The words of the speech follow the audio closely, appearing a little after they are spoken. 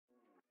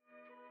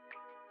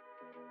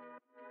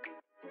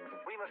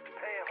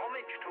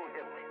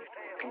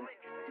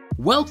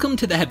Welcome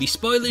to the Heavy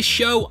Spoilers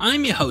Show.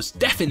 I'm your host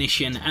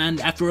Deffinition,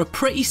 and after a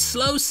pretty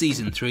slow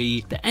season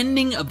 3, the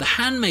ending of The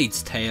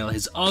Handmaid's Tale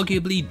has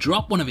arguably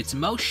dropped one of its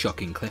most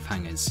shocking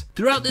cliffhangers.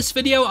 Throughout this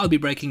video I'll be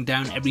breaking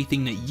down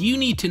everything that you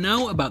need to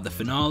know about the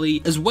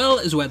finale, as well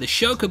as where the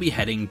show could be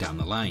heading down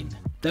the line.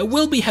 There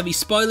will be heavy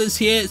spoilers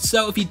here,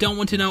 so if you don't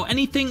want to know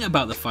anything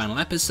about the final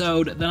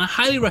episode, then I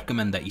highly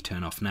recommend that you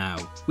turn off now.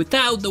 With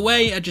that out of the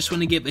way, I just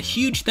want to give a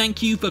huge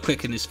thank you for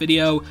clicking this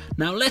video.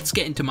 Now let's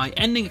get into my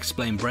ending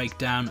explained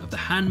breakdown of The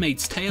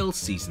Handmaid's Tale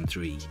Season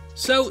 3.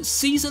 So,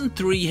 Season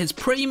 3 has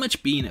pretty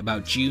much been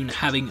about June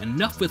having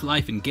enough with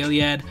life in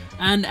Gilead,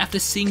 and after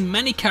seeing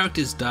many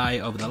characters die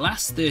over the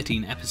last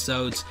 13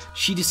 episodes,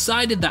 she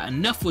decided that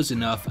enough was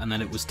enough and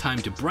that it was time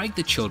to break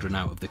the children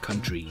out of the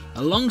country.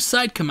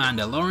 Alongside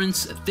Commander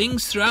Lawrence,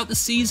 things throughout the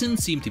season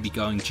seem to be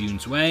going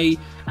June's way,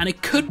 and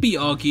it could be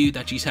argued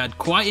that she's had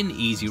quite an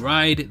easy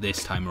ride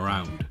this time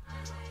around.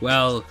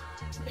 Well,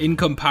 in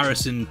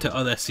comparison to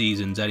other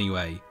seasons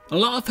anyway. A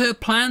lot of her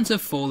plans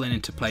have fallen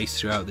into place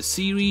throughout the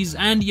series,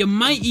 and you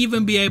might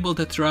even be able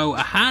to throw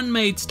a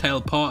Handmaid's Tale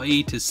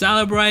party to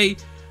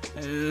celebrate.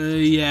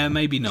 Yeah,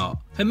 maybe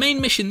not. Her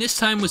main mission this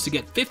time was to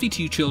get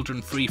 52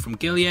 children free from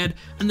Gilead,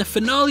 and the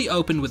finale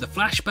opened with a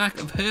flashback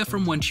of her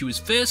from when she was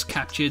first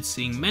captured,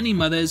 seeing many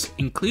mothers,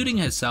 including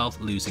herself,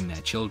 losing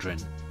their children.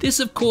 This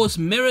of course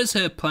mirrors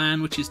her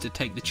plan, which is to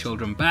take the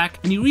children back,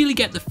 and you really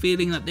get the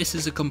feeling that this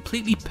is a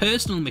completely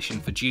personal mission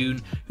for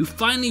June, who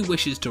finally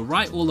wishes to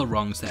right all the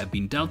wrongs that have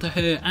been dealt to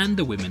her and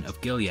the women of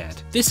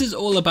Gilead. This is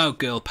all about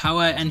girl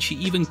power, and she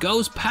even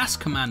goes past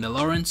Commander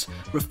Lawrence,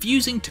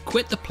 refusing to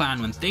quit the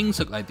plan when things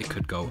look like they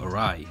could go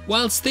awry.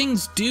 Whilst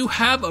things do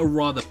have a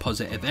rather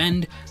positive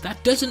end,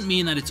 that doesn't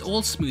mean that it's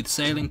all smooth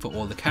sailing for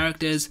all the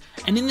characters,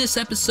 and in this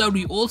episode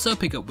we also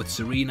pick up with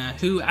Serena,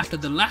 who after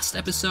the last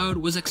episode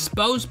was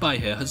exposed by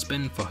her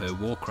husband for her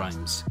war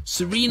crimes.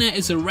 Serena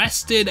is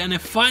arrested, and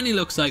it finally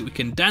looks like we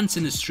can dance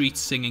in the streets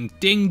singing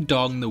 "Ding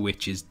Dong, the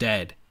witch is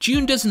dead."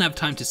 June doesn't have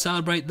time to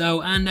celebrate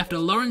though, and after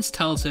Lawrence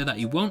tells her that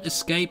he won't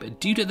escape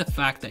due to the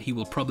fact that he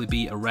will probably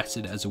be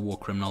arrested as a war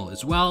criminal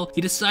as well, he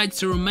decides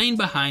to remain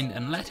behind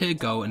and let her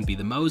go and be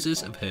the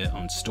Moses of her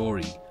own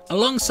story.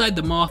 Alongside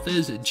the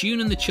Marthas,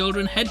 June and the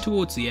children head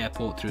towards the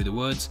airport through the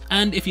woods,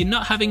 and if you're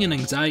not having an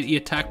anxiety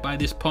attack by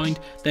this point,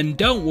 then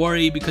don't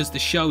worry because the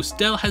show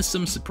still has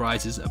some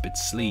surprises up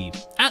its sleeve.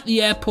 At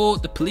the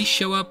airport, the police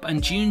show up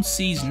and June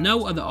sees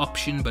no other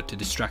option but to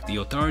distract the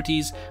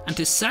authorities and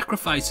to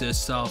sacrifice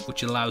herself,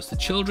 which allows the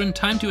children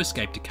time to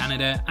escape to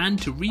Canada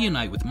and to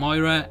reunite with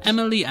Moira,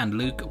 Emily and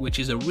Luke, which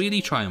is a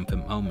really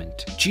triumphant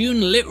moment.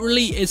 June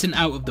literally isn't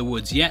out of the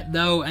woods yet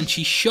though, and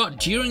she's shot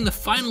during the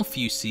final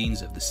few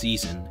scenes of the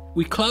season.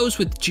 We close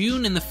with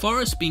June in the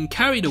forest being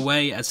carried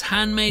away as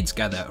handmaids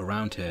gather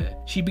around her.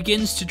 She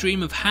begins to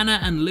dream of Hannah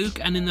and Luke,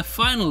 and in the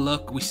final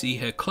look we see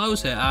her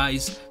close her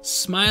eyes,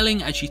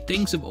 smiling as she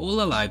thinks of all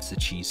the lives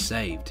that she's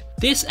saved.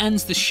 This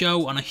ends the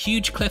show on a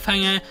huge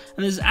cliffhanger, and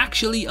there's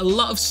actually a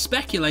lot of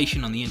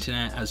speculation on the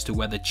internet as to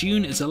whether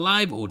June is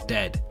alive or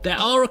dead. There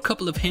are a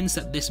couple of hints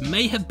that this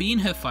may have been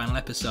her final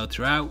episode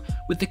throughout,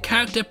 with the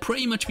character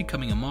pretty much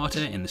becoming a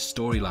martyr in the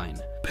storyline.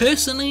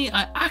 Personally,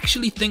 I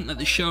actually think that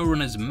the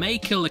showrunners may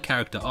kill the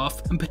character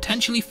off and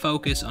potentially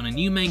focus on a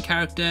new main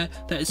character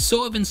that is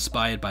sort of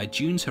inspired by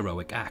June's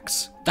heroic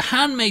acts. The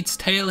Handmaid's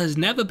Tale has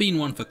never been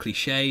one for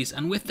cliches,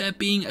 and with there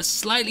being a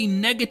slightly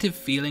negative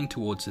feeling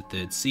towards the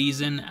third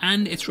season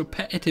and its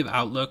repetitive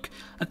outlook,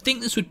 I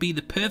think this would be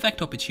the perfect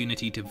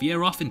opportunity to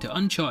veer off into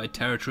uncharted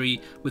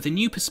territory with a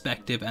new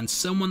perspective and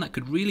someone that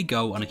could really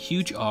go on a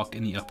huge arc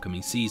in the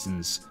upcoming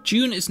seasons.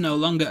 June is no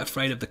longer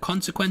afraid of the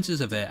consequences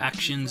of her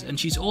actions, and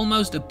she's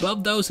almost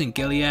above those in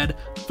Gilead,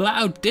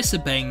 flat out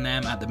disobeying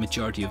them at the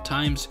majority of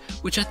times,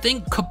 which I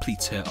think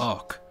completes her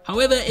arc.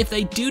 However, if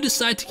they do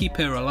decide to keep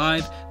her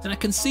alive, then I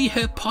can see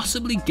her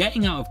possibly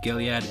getting out of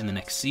Gilead in the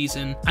next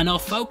season, and our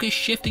focus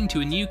shifting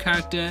to a new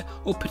character,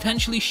 or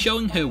potentially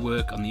showing her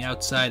work on the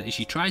outside as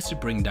she tries to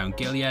bring down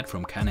Gilead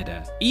from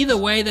Canada. Either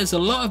way, there's a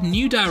lot of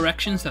new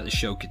directions that the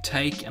show could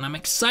take, and I'm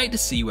excited to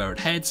see where it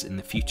heads in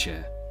the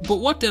future. But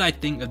what did I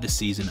think of the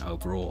season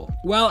overall?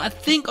 Well, I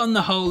think on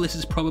the whole this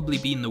has probably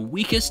been the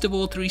weakest of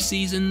all 3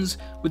 seasons,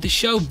 with the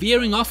show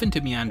veering off into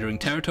meandering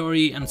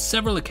territory and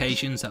several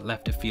occasions that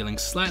left it feeling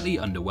slightly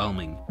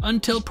underwhelming.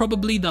 Until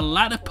probably the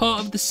latter part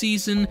of the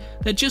season,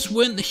 there just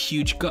weren't the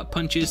huge gut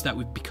punches that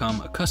we've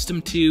become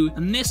accustomed to,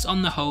 and this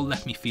on the whole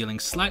left me feeling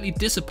slightly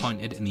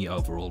disappointed in the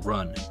overall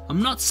run.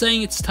 I'm not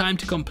saying it's time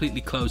to completely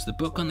close the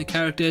book on the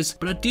characters,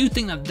 but I do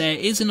think that there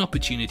is an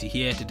opportunity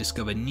here to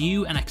discover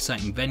new and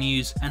exciting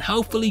venues, and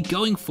hopefully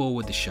going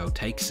forward the show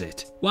takes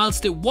it.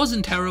 Whilst it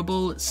wasn't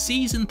terrible,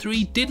 season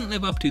 3 didn't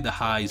live up to the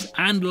highs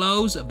and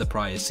lows of the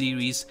prior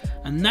series,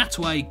 and that's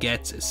why it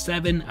gets a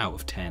 7 out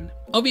of 10.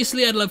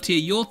 Obviously I'd love to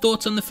hear your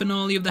thoughts on the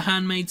finale of The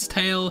Handmaid's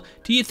Tale.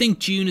 Do you think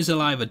June is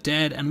alive or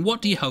dead, and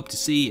what do you hope to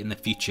see in the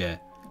future?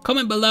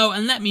 Comment below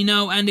and let me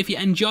know, and if you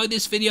enjoyed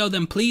this video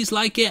then please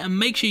like it and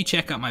make sure you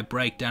check out my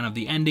breakdown of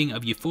the ending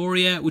of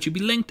Euphoria, which will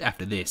be linked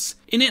after this.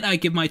 In it I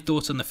give my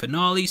thoughts on the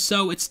finale,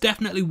 so it's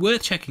definitely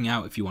worth checking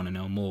out if you want to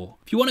know more.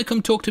 If you want to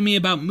come talk to me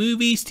about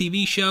movies,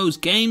 TV shows,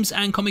 games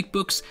and comic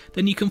books,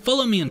 then you can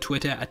follow me on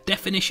Twitter at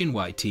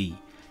DeffinitionYT.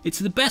 It's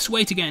the best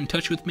way to get in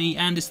touch with me,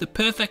 and it's the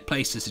perfect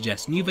place to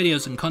suggest new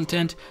videos and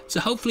content,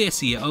 so hopefully I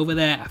see you over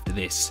there after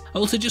this. I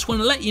also just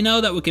want to let you know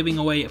that we're giving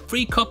away a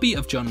free copy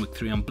of John Wick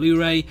 3 on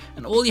Blu-ray,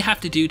 and all you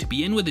have to do to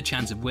be in with a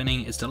chance of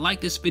winning is to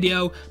like this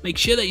video, make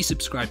sure that you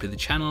subscribe to the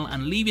channel,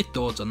 and leave your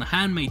thoughts on the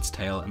Handmaid's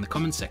Tale in the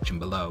comment section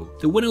below.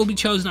 The winner will be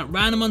chosen at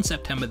random on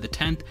September the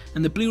 10th,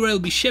 and the Blu-ray will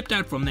be shipped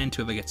out from then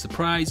to whoever gets the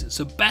prize,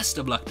 so best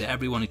of luck to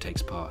everyone who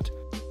takes part.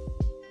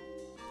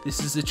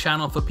 This is a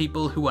channel for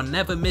people who are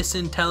never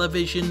missing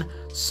television,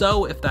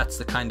 so if that's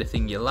the kind of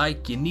thing you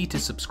like, you need to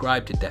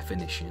subscribe to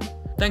Deffinition.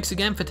 Thanks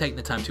again for taking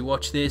the time to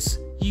watch this,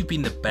 you've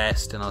been the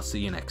best, and I'll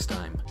see you next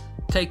time.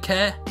 Take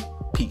care,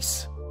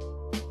 peace.